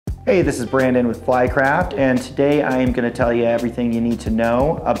Hey, this is Brandon with Flycraft, and today I am going to tell you everything you need to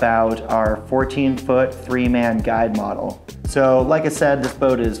know about our 14-foot three-man guide model. So like I said, this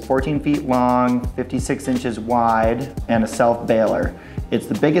boat is 14 feet long, 56 inches wide, and a self-bailer. It's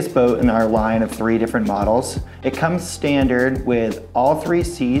the biggest boat in our line of 3 different models. It comes standard with all 3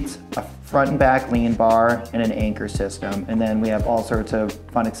 seats, a front and back lean bar, and an anchor system. And then we have all sorts of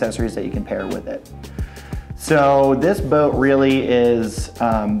fun accessories that you can pair with it. So this boat really is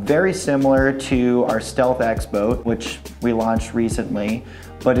very similar to our Stealth X boat, which we launched recently,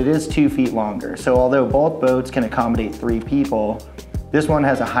 but it is 2 feet longer. So although both boats can accommodate 3 people, this one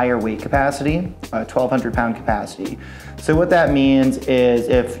has a higher weight capacity, a 1,200 pound capacity. So what that means is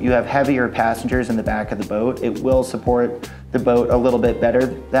if you have heavier passengers in the back of the boat, it will support the boat a little bit better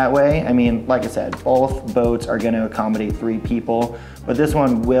that way. I mean, like I said, both boats are going to accommodate 3 people, but this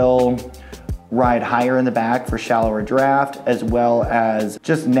one will ride higher in the back for shallower draft, as well as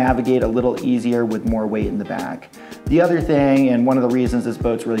just navigate a little easier with more weight in the back. The other thing, and one of the reasons this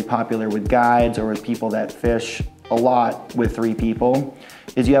boat's really popular with guides or with people that fish a lot with 3 people,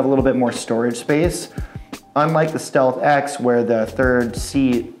 is you have a little bit more storage space. Unlike the Stealth X, where the 3rd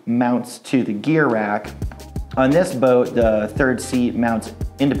seat mounts to the gear rack, on this boat, the 3rd seat mounts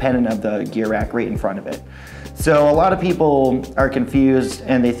independent of the gear rack right in front of it. So a lot of people are confused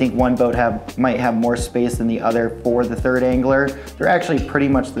and they think one boat might have more space than the other for the 3rd angler. They're actually pretty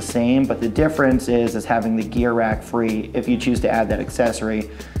much the same, but the difference is having the gear rack free if you choose to add that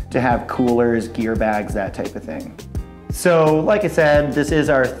accessory to have coolers, gear bags, that type of thing. So like I said, this is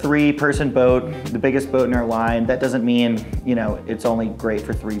our 3-person boat, the biggest boat in our line. That doesn't mean, you know, it's only great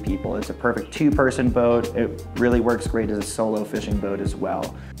for 3 people. It's a perfect 2-person boat. It really works great as a solo fishing boat as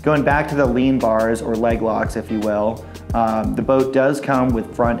well. Going back to the lean bars, or leg locks if you will, the boat does come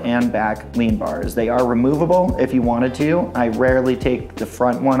with front and back lean bars. They are removable if you wanted to. I rarely take the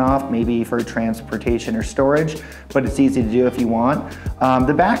front one off, maybe for transportation or storage, but it's easy to do if you want.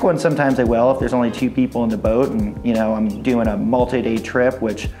 The back one sometimes I will if there's only 2 people in the boat and, you know, I'm doing a multi-day trip,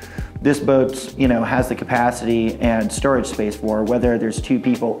 which this boat, you know, has the capacity and storage space for, whether there's 2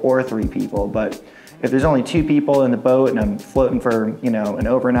 people or 3 people. But if there's only 2 people in the boat and I'm floating for, you know, an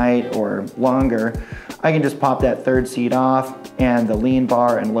overnight or longer, I can just pop that 3rd seat off and the lean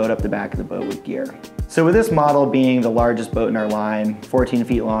bar and load up the back of the boat with gear. So with this model being the largest boat in our line, 14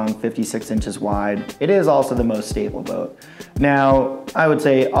 feet long, 56 inches wide, it is also the most stable boat. Now, I would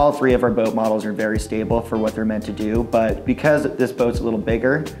say all 3 of our boat models are very stable for what they're meant to do, but because this boat's a little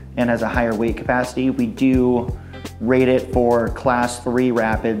bigger and has a higher weight capacity, we do rate it for class 3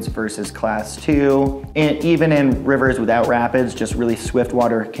 rapids versus class 2. And even in rivers without rapids, just really swift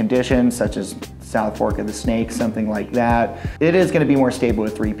water conditions such as South Fork of the Snake, something like that, it is going to be more stable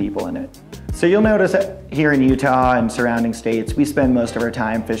with 3 people in it. So you'll notice that here in Utah and surrounding states, we spend most of our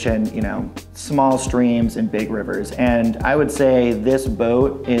time fishing, you know, small streams and big rivers. And I would say this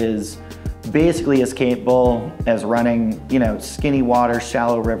boat is basically as capable as running, you know, skinny water,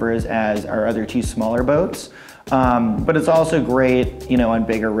 shallow rivers as our other 2 smaller boats. But it's also great, you know, on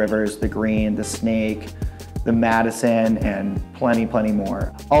bigger rivers, the Green, the Snake, the Madison, and plenty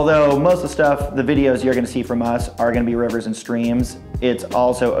more. Although most of the stuff, the videos you're gonna see from us are gonna be rivers and streams, it's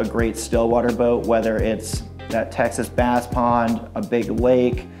also a great stillwater boat, whether it's that Texas bass pond, a big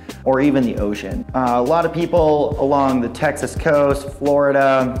lake, or even the ocean. A lot of people along the Texas coast,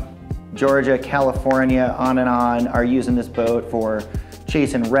 Florida, Georgia, California, on and on, are using this boat for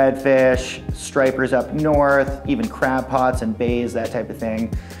chasing redfish, stripers up north, even crab pots and bays, that type of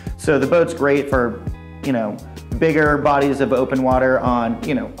thing. So the boat's great for, you know, bigger bodies of open water on,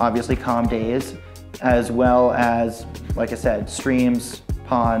 you know, obviously calm days, as well as, like I said, streams,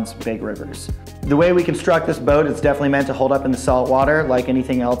 ponds, big rivers. The way we construct this boat, it's definitely meant to hold up in the salt water. Like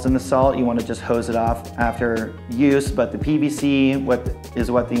anything else in the salt, you want to just hose it off after use, but the PVC, what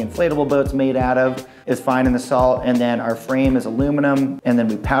the inflatable boat's made out of, is fine in the salt, and then our frame is aluminum, and then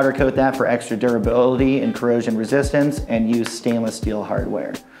we powder coat that for extra durability and corrosion resistance, and use stainless steel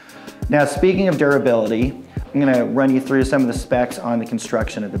hardware. Now, speaking of durability, I'm gonna run you through some of the specs on the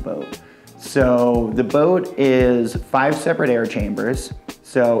construction of the boat. So the boat is 5 separate air chambers.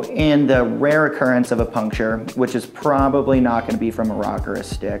 So in the rare occurrence of a puncture, which is probably not going to be from a rock or a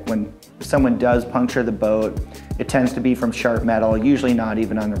stick, when someone does puncture the boat, it tends to be from sharp metal, usually not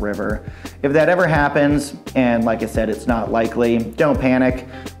even on the river. If that ever happens, and like I said, it's not likely, don't panic.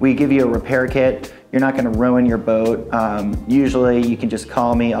 We give you a repair kit. You're not going to ruin your boat. Usually you can just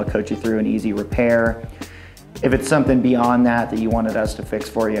call me, I'll coach you through an easy repair. If it's something beyond that you wanted us to fix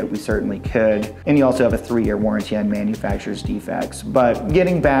for you, we certainly could. And you also have a 3-year warranty on manufacturer's defects. But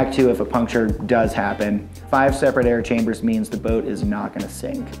getting back to if a puncture does happen, 5 separate air chambers means the boat is not gonna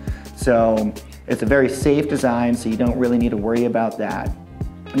sink. So it's a very safe design, so you don't really need to worry about that.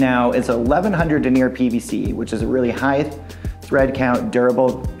 Now, it's 1100 denier PVC, which is a really high thread count,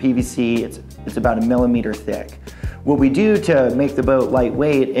 durable PVC. It's about 1 millimeter thick. What we do to make the boat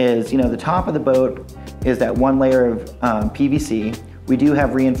lightweight is, the top of the boat is that 1 layer of PVC. We do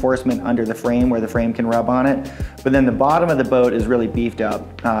have reinforcement under the frame where the frame can rub on it, but then the bottom of the boat is really beefed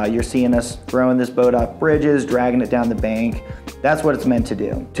up. You're seeing us throwing this boat off bridges, dragging it down the bank. That's what it's meant to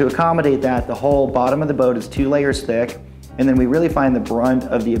do. To accommodate that, the whole bottom of the boat is 2 layers thick, and then we really find the brunt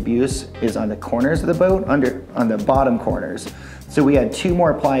of the abuse is on the corners of the boat, on the bottom corners. So we had 2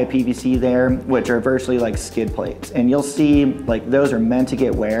 more ply of PVC there, which are virtually like skid plates. And you'll see, like, those are meant to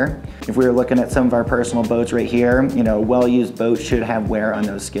get wear. If we were looking at some of our personal boats right here, well-used boats should have wear on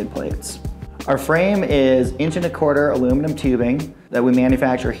those skid plates. Our frame is 1¼ inch aluminum tubing that we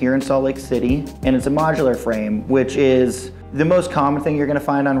manufacture here in Salt Lake City, and it's a modular frame, which is the most common thing you're gonna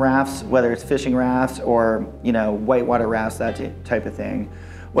find on rafts, whether it's fishing rafts or, whitewater rafts, that type of thing.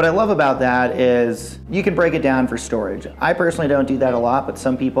 What I love about that is you can break it down for storage. I personally don't do that a lot, but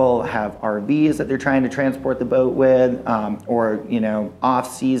some people have RVs that they're trying to transport the boat with, or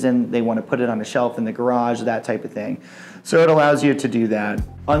off season, they want to put it on a shelf in the garage, that type of thing. So it allows you to do that.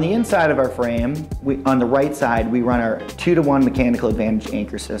 On the inside of our frame, on the right side, we run our 2-to-1 mechanical advantage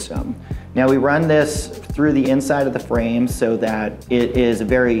anchor system. Now we run this through the inside of the frame so that it is a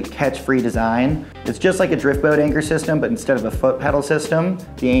very catch-free design. It's just like a drift boat anchor system, but instead of a foot pedal system,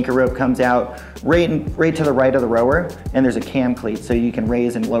 the anchor rope comes out right to the right of the rower, and there's a cam cleat so you can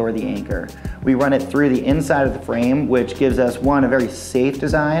raise and lower the anchor. We run it through the inside of the frame, which gives us, one, a very safe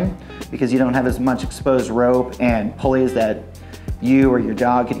design because you don't have as much exposed rope and pulleys that you or your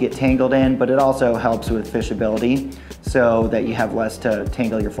dog could get tangled in, but it also helps with fishability so that you have less to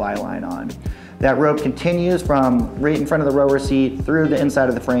tangle your fly line on. That rope continues from right in front of the rower seat through the inside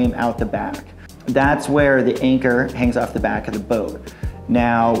of the frame out the back. That's where the anchor hangs off the back of the boat.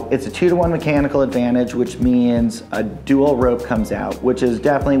 Now, it's a 2-to-1 mechanical advantage, which means a dual rope comes out, which is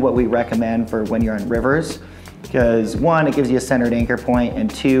definitely what we recommend for when you're on rivers, because 1, it gives you a centered anchor point, and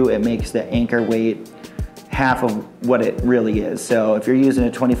 2, it makes the anchor weight half of what it really is. So if you're using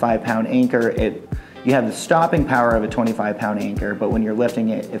a 25-pound anchor, you have the stopping power of a 25-pound anchor, but when you're lifting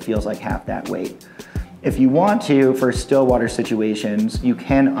it, it feels like half that weight. If you want to, for still water situations, you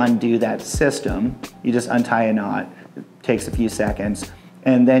can undo that system. You just untie a knot, it takes a few seconds,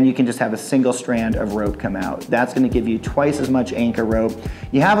 and then you can just have a single strand of rope come out. That's gonna give you twice as much anchor rope.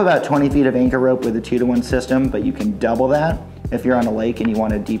 You have about 20 feet of anchor rope with a 2-to-1 system, but you can double that if you're on a lake and you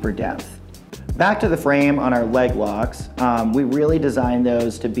want a deeper depth. Back to the frame on our leg locks, we really designed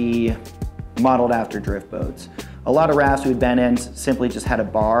those to be modeled after drift boats. A lot of rafts we've been in simply just had a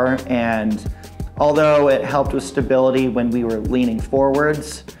bar, and although it helped with stability when we were leaning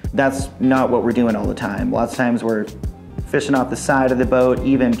forwards, that's not what we're doing all the time. Lots of times we're fishing off the side of the boat,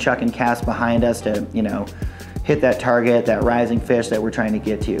 even chucking casts behind us to, hit that target, that rising fish that we're trying to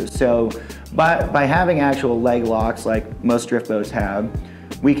get to. So by having actual leg locks like most drift boats have,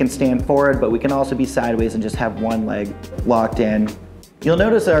 we can stand forward, but we can also be sideways and just have one leg locked in. You'll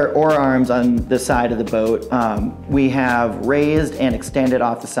notice our oar arms on the side of the boat. We have raised and extended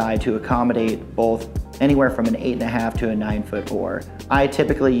off the side to accommodate both anywhere from an 8.5 to a 9-foot oar. I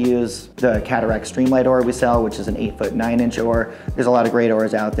typically use the Cataract Streamlight oar we sell, which is an 8-foot 9-inch oar. There's a lot of great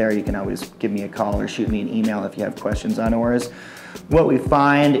oars out there. You can always give me a call or shoot me an email if you have questions on oars. What we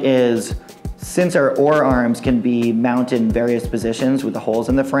find is, since our oar arms can be mounted in various positions with the holes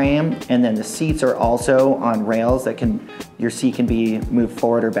in the frame, and then the seats are also on rails that your seat can be moved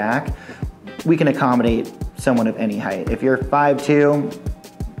forward or back, we can accommodate someone of any height. If you're 5'2",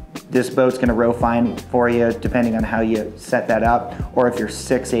 this boat's gonna row fine for you depending on how you set that up, or if you're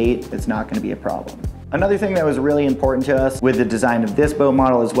 6'8", it's not gonna be a problem. Another thing that was really important to us with the design of this boat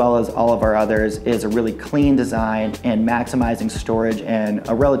model, as well as all of our others, is a really clean design and maximizing storage in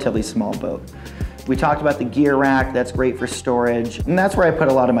a relatively small boat. We talked about the gear rack, that's great for storage, and that's where I put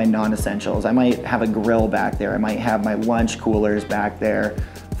a lot of my non-essentials. I might have a grill back there, I might have my lunch coolers back there,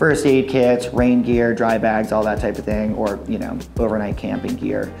 first aid kits, rain gear, dry bags, all that type of thing, or overnight camping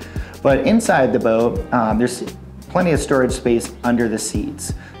gear. But inside the boat, there's plenty of storage space under the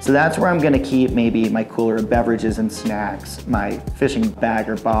seats. So that's where I'm gonna keep maybe my cooler of beverages and snacks, my fishing bag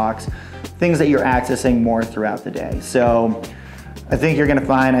or box, things that you're accessing more throughout the day. So I think you're gonna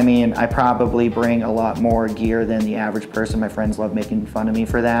find, I mean, I probably bring a lot more gear than the average person. My friends love making fun of me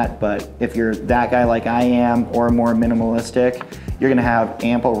for that, but if you're that guy like I am, or more minimalistic, you're gonna have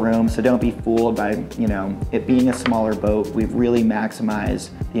ample room, so don't be fooled by, you know, it being a smaller boat. We've really maximized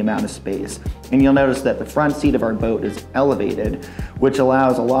the amount of space. And you'll notice that the front seat of our boat is elevated, which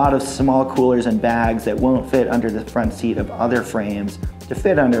allows a lot of small coolers and bags that won't fit under the front seat of other frames to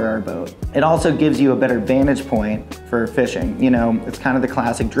fit under our boat. It also gives you a better vantage point for fishing. You know, it's kind of the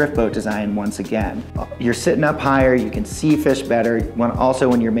classic drift boat design once again. You're sitting up higher, you can see fish better. Also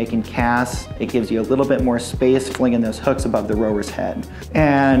when you're making casts, it gives you a little bit more space flinging those hooks above the rower's head.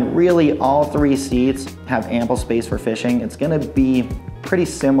 And really all three seats have ample space for fishing. It's gonna be pretty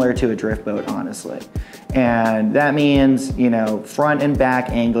similar to a drift boat, honestly. And that means, you know, front and back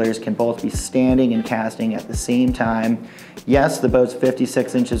anglers can both be standing and casting at the same time. Yes, the boat's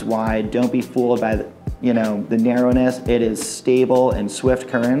 56 inches wide. Don't be fooled by the, you know, the narrowness. It is stable and swift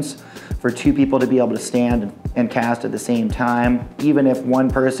currents for two people to be able to stand and cast at the same time. Even if one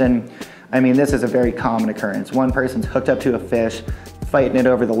person, I mean, this is a very common occurrence. One person's hooked up to a fish, fighting it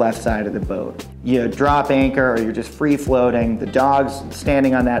over the left side of the boat. You drop anchor or you're just free floating. The dog's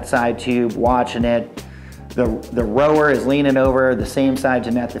standing on that side tube watching it. The rower is leaning over the same side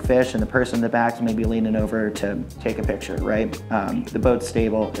to net the fish, and the person in the back is maybe leaning over to take a picture, right? The boat's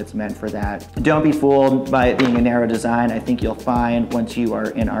stable, it's meant for that. Don't be fooled by it being a narrow design. I think you'll find once you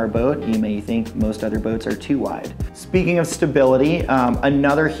are in our boat, you may think most other boats are too wide. Speaking of stability,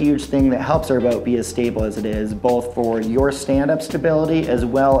 another huge thing that helps our boat be as stable as it is, both for your stand-up stability as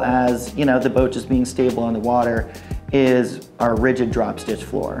well as, you know, the boat just being stable on the water, is our rigid drop stitch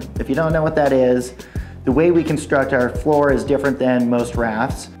floor. If you don't know what that is, the way we construct our floor is different than most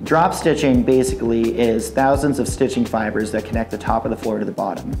rafts. Drop stitching basically is thousands of stitching fibers that connect the top of the floor to the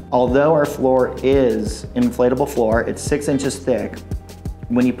bottom. Although our floor is an inflatable floor, it's 6 inches thick,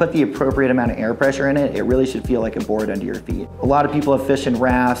 when you put the appropriate amount of air pressure in it, it really should feel like a board under your feet. A lot of people have fished in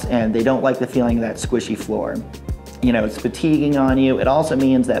rafts and they don't like the feeling of that squishy floor. You know, it's fatiguing on you. It also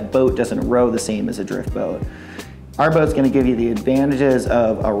means that boat doesn't row the same as a drift boat. Our boat's gonna give you the advantages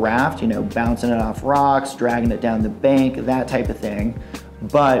of a raft, you know, bouncing it off rocks, dragging it down the bank, that type of thing.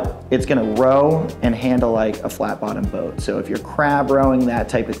 But it's gonna row and handle like a flat bottom boat. So if you're crab rowing, that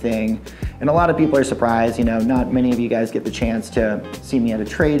type of thing, and a lot of people are surprised, you know, not many of you guys get the chance to see me at a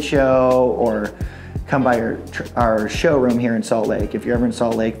trade show or come by our showroom here in Salt Lake. If you're ever in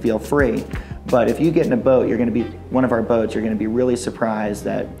Salt Lake, feel free. But if you get in a boat, you're gonna be, one of our boats, you're gonna be really surprised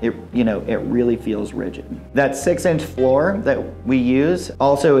that it, you know, it really feels rigid. That 6-inch floor that we use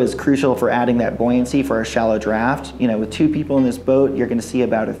also is crucial for adding that buoyancy for our shallow draft. You know, with 2 people in this boat, you're gonna see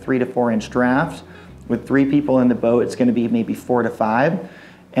about a 3 to 4 inch draft. With 3 people in the boat, it's gonna be maybe 4 to 5.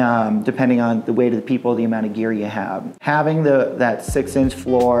 Depending on the weight of the people, the amount of gear you have. Having that 6-inch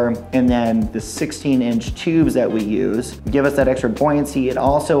floor and then the 16-inch tubes that we use give us that extra buoyancy. It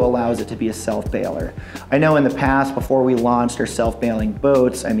also allows it to be a self-bailer. I know in the past, before we launched our self-bailing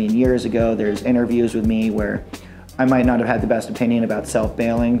boats, I mean years ago, there's interviews with me where I might not have had the best opinion about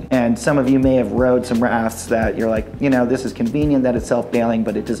self-bailing, and some of you may have rode some rafts that you're like, you know, this is convenient that it's self-bailing,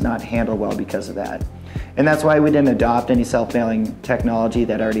 but it does not handle well because of that. And that's why we didn't adopt any self-bailing technology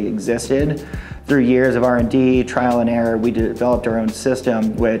that already existed. Through years of R&D, trial and error, we developed our own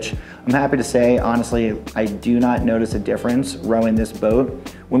system, which I'm happy to say, honestly, I do not notice a difference rowing this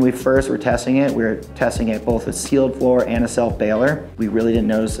boat. When we first were testing it, we were testing it both a sealed floor and a self-bailer. We really didn't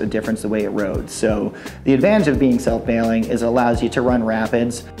notice a difference the way it rode. So the advantage of being self-bailing is it allows you to run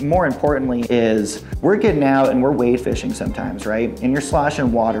rapids. More importantly is we're getting out and we're wade fishing sometimes, right? And you're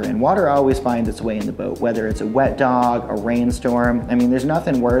sloshing water in. Water always finds its way in the boat, whether it's a wet dog, a rainstorm. I mean, there's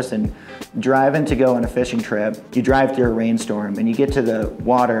nothing worse than driving to go on a fishing trip. You drive through a rainstorm and you get to the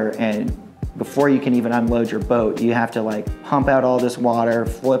water, and before you can even unload your boat, you have to like pump out all this water,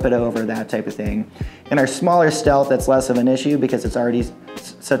 flip it over, that type of thing. In our smaller Stealth, that's less of an issue because it's already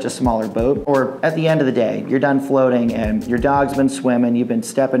such a smaller boat. Or at the end of the day, you're done floating and your dog's been swimming, you've been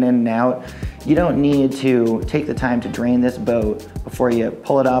stepping in and out. You don't need to take the time to drain this boat before you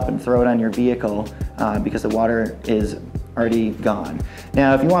pull it up and throw it on your vehicle because the water is already gone.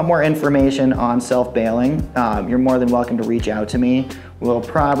 Now, if you want more information on self-bailing, you're more than welcome to reach out to me. We'll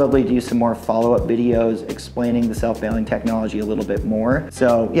probably do some more follow-up videos explaining the self-bailing technology a little bit more.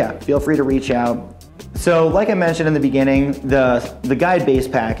 So yeah, feel free to reach out. So like I mentioned in the beginning, the guide base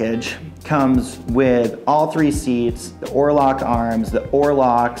package comes with all 3 seats, the oar-lock arms, the oar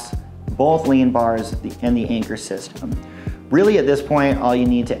locks, both lean bars, and the anchor system. Really at this point, all you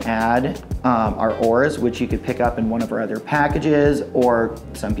need to add our oars, which you could pick up in one of our other packages, or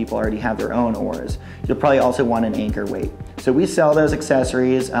some people already have their own oars. You'll probably also want an anchor weight. So we sell those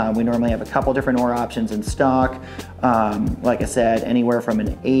accessories. We normally have a couple different oar options in stock. Like I said, anywhere from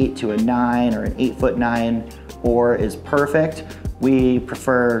an 8 to a 9 or an 8'9" oar is perfect. We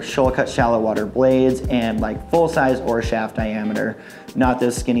prefer shoal cut shallow water blades and like full size oar shaft diameter, not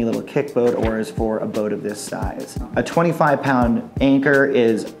those skinny little kick boat oars for a boat of this size. A 25-pound anchor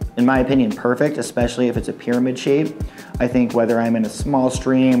is, in my opinion, perfect, especially if it's a pyramid shape. I think whether I'm in a small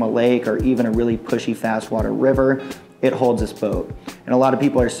stream, a lake, or even a really pushy fast water river, it holds this boat. And a lot of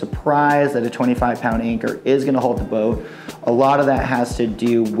people are surprised that a 25-pound anchor is gonna hold the boat. A lot of that has to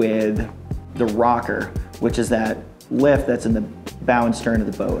do with the rocker, which is that lift that's in the bow and stern of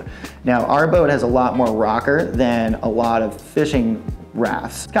the boat. Now, our boat has a lot more rocker than a lot of fishing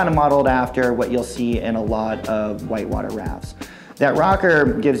rafts. It's kind of modeled after what you'll see in a lot of whitewater rafts. That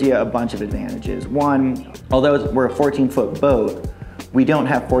rocker gives you a bunch of advantages. One, although we're a 14-foot boat, we don't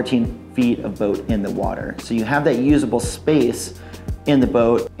have 14 feet of boat in the water. So you have that usable space in the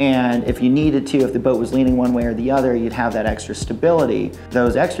boat, and if you needed to, if the boat was leaning one way or the other, you'd have that extra stability.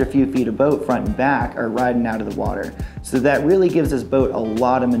 Those extra few feet of boat front and back are riding out of the water. So that really gives this boat a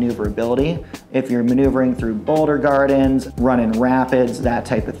lot of maneuverability if you're maneuvering through boulder gardens, running rapids, that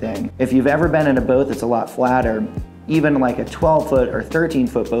type of thing. If you've ever been in a boat that's a lot flatter, even like a 12-foot or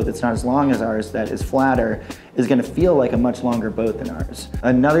 13-foot boat that's not as long as ours that is flatter is gonna feel like a much longer boat than ours.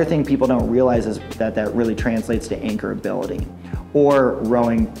 Another thing people don't realize is that that really translates to anchorability or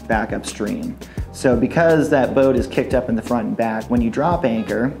rowing back upstream. So because that boat is kicked up in the front and back, when you drop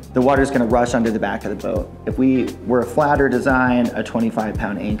anchor, the water's gonna rush under the back of the boat. If we were a flatter design, a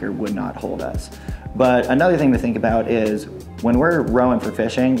 25-pound anchor would not hold us. But another thing to think about is when we're rowing for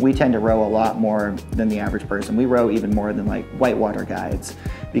fishing, we tend to row a lot more than the average person. We row even more than like whitewater guides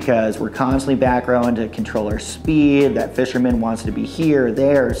because we're constantly back rowing to control our speed. That fisherman wants to be here,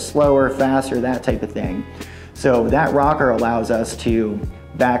 there, slower, faster, that type of thing. So that rocker allows us to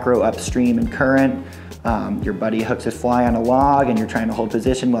back row upstream in current. Your buddy hooks his fly on a log and you're trying to hold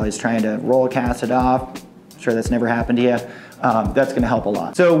position while he's trying to roll cast it off. I'm sure that's never happened to you. That's gonna help a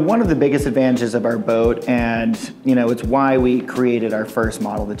lot. So one of the biggest advantages of our boat, and it's why we created our first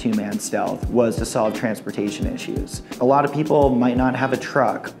model, the 2-man Stealth, was to solve transportation issues. A lot of people might not have a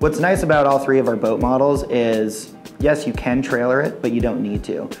truck. What's nice about all three of our boat models is, yes, you can trailer it, but you don't need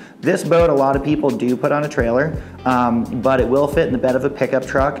to. This boat, a lot of people do put on a trailer, but it will fit in the bed of a pickup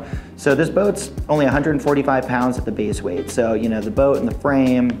truck. So this boat's only 145 pounds at the base weight. So, the boat and the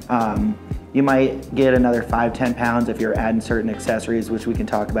frame, you might get another 5–10 pounds if you're adding certain accessories, which we can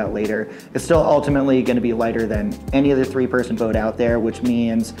talk about later. It's still ultimately gonna be lighter than any other 3-person boat out there, which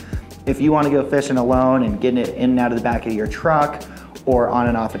means if you wanna go fishing alone and getting it in and out of the back of your truck, or on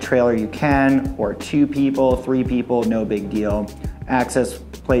and off a trailer you can, or 2 people, 3 people, no big deal. Access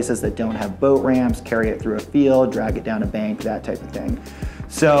places that don't have boat ramps, carry it through a field, drag it down a bank, that type of thing.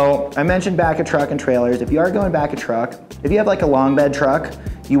 So I mentioned back a truck and trailers. If you are going back a truck, if you have like a long bed truck,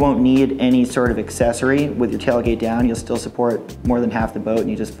 you won't need any sort of accessory with your tailgate down. You'll still support more than half the boat and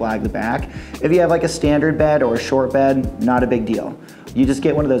you just flag the back. If you have like a standard bed or a short bed, not a big deal. You just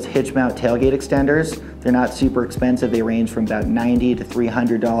get one of those hitch mount tailgate extenders. They're not super expensive. They range from about $90 to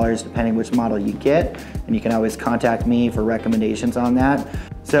 $300 depending which model you get. And you can always contact me for recommendations on that.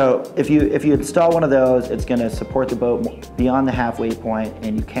 So if you install one of those, it's gonna support the boat beyond the halfway point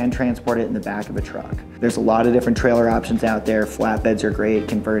and you can transport it in the back of a truck. There's a lot of different trailer options out there. Flatbeds are great,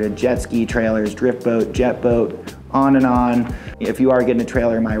 converted jet ski trailers, drift boat, jet boat, on and on. If you are getting a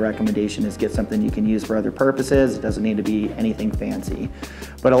trailer, my recommendation is get something you can use for other purposes. It doesn't need to be anything fancy.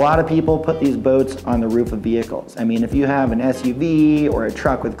 But a lot of people put these boats on the roof of vehicles. I mean, if you have an SUV or a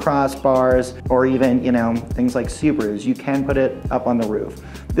truck with crossbars, or even, things like Subarus, you can put it up on the roof.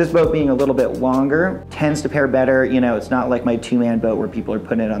 This boat being a little bit longer tends to pair better. It's not like my 2-man boat where people are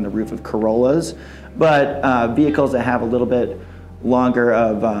putting it on the roof of Corollas, but vehicles that have a little bit longer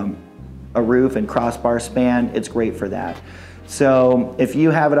of a roof and crossbar span, it's great for that. So if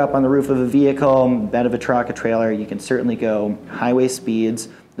you have it up on the roof of a vehicle, bed of a truck, a trailer, you can certainly go highway speeds.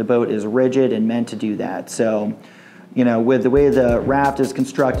 The boat is rigid and meant to do that. So, with the way the raft is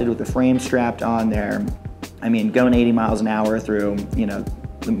constructed with the frame strapped on there, I mean, going 80 miles an hour through,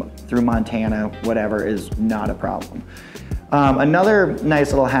 through Montana, whatever, is not a problem. Another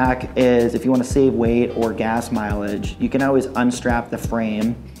nice little hack is if you want to save weight or gas mileage, you can always unstrap the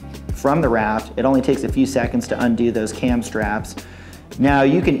frame from the raft. It only takes a few seconds to undo those cam straps. Now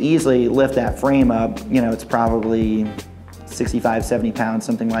you can easily lift that frame up, it's probably 65, 70 pounds,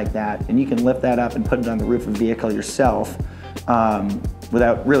 something like that. And you can lift that up and put it on the roof of the vehicle yourself.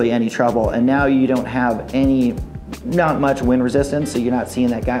 without really any trouble. And now you don't have not much wind resistance, so you're not seeing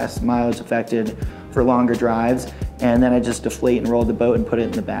that gas mileage affected for longer drives. And then I just deflate and roll the boat and put it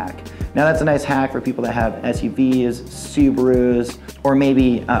in the back. Now that's a nice hack for people that have SUVs, Subarus, or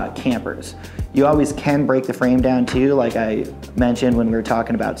maybe campers. You always can break the frame down too, like I mentioned when we were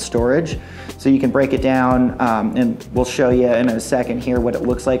talking about storage. So you can break it down, and we'll show you in a second here what it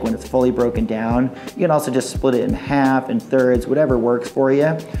looks like when it's fully broken down. You can also just split it in half and thirds, whatever works for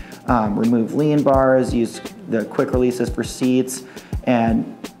you. Remove lean bars, use the quick releases for seats,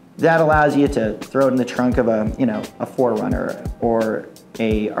 and that allows you to throw it in the trunk of a 4Runner or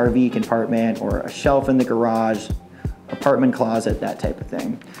a RV compartment or a shelf in the garage, apartment closet, that type of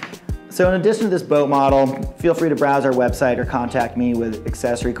thing. So in addition to this boat model, feel free to browse our website or contact me with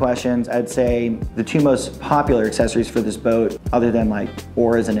accessory questions. I'd say the two most popular accessories for this boat, other than like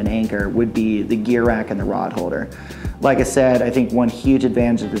oars and an anchor, would be the gear rack and the rod holder. Like I said, I think one huge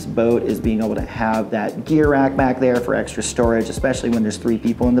advantage of this boat is being able to have that gear rack back there for extra storage, especially when there's 3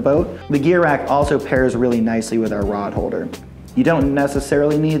 people in the boat. The gear rack also pairs really nicely with our rod holder. You don't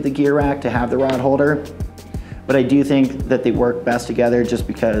necessarily need the gear rack to have the rod holder, but I do think that they work best together just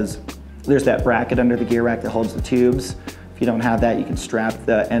because there's that bracket under the gear rack that holds the tubes. If you don't have that, you can strap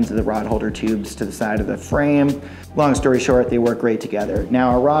the ends of the rod holder tubes to the side of the frame. Long story short, they work great together.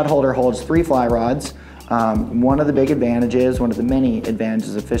 Now, our rod holder holds 3 fly rods. One of the big advantages, one of the many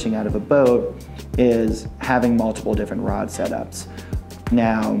advantages of fishing out of a boat is having multiple different rod setups.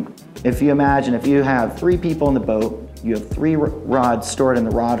 Now, if you imagine, if you have 3 people in the boat, you have 3 rods stored in the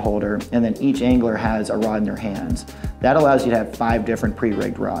rod holder, and then each angler has a rod in their hands. That allows you to have 5 different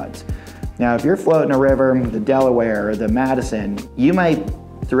pre-rigged rods. Now, if you're floating a river, the Delaware or the Madison, you might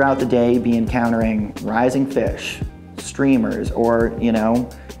throughout the day be encountering rising fish, streamers, or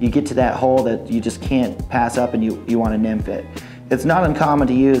you get to that hole that you just can't pass up and you want to nymph it. It's not uncommon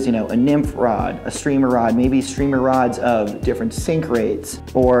to use, a nymph rod, a streamer rod, maybe streamer rods of different sink rates,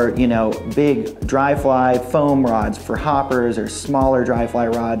 or, big dry fly foam rods for hoppers, or smaller dry fly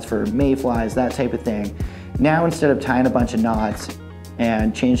rods for mayflies, that type of thing. Now, instead of tying a bunch of knots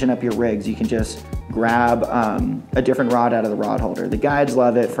and changing up your rigs, you can just grab a different rod out of the rod holder. The guides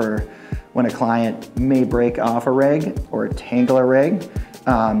love it for when a client may break off a rig or tangle a rig.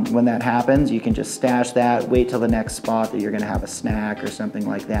 When that happens, you can just stash that, wait till the next spot that you're gonna have a snack or something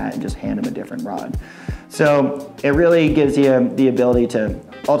like that, and just hand them a different rod. So it really gives you the ability to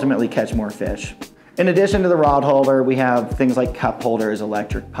ultimately catch more fish. In addition to the rod holder, we have things like cup holders,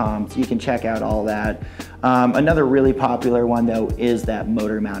 electric pumps. You can check out all that. Another really popular one though is that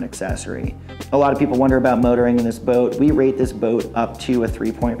motor mount accessory. A lot of people wonder about motoring in this boat. We rate this boat up to a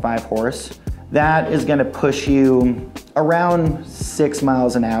 3.5 horse. That is gonna push you around 6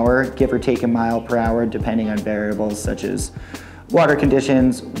 miles an hour, give or take a mile per hour, depending on variables such as water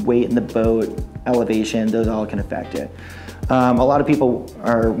conditions, weight in the boat, elevation, those all can affect it. A lot of people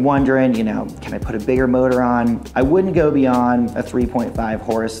are wondering, can I put a bigger motor on? I wouldn't go beyond a 3.5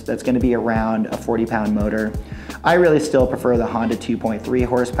 horse. That's gonna be around a 40-pound motor. I really still prefer the Honda 2.3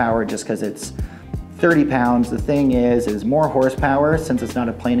 horsepower just because it's 30 pounds. The thing is more horsepower, since it's not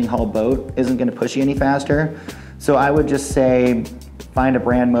a planing hull boat, isn't gonna push you any faster. So I would just say, find a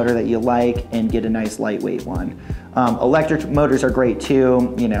brand motor that you like and get a nice lightweight one. Electric motors are great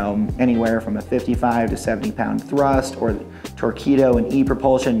too, anywhere from a 55 to 70 pound thrust, or Torqeedo and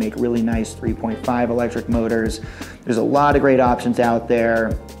E-Propulsion make really nice 3.5 electric motors. There's a lot of great options out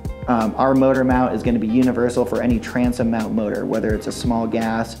there. Our motor mount is going to be universal for any transom mount motor, whether it's a small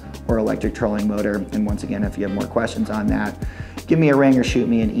gas or electric trolling motor. And once again, if you have more questions on that, give me a ring or shoot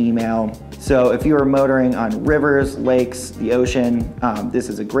me an email. So if you are motoring on rivers, lakes, the ocean, this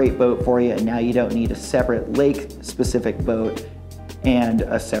is a great boat for you. And now you don't need a separate lake-specific boat and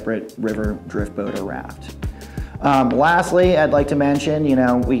a separate river drift boat or raft. Lastly, I'd like to mention,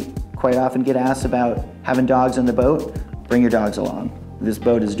 we quite often get asked about having dogs in the boat. Bring your dogs along. This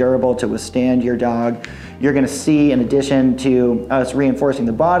boat is durable to withstand your dog. You're gonna see, in addition to us reinforcing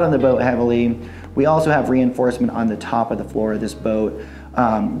the bottom of the boat heavily, we also have reinforcement on the top of the floor of this boat.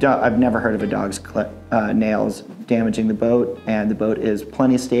 I've never heard of a dog's nails damaging the boat, and the boat is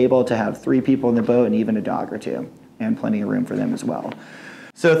plenty stable to have 3 people in the boat and even a dog or 2, and plenty of room for them as well.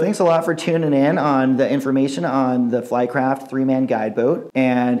 So thanks a lot for tuning in on the information on the Flycraft 3-man guide boat.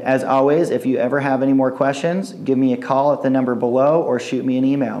 And as always, if you ever have any more questions, give me a call at the number below or shoot me an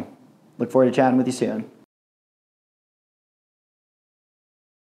email. Look forward to chatting with you soon.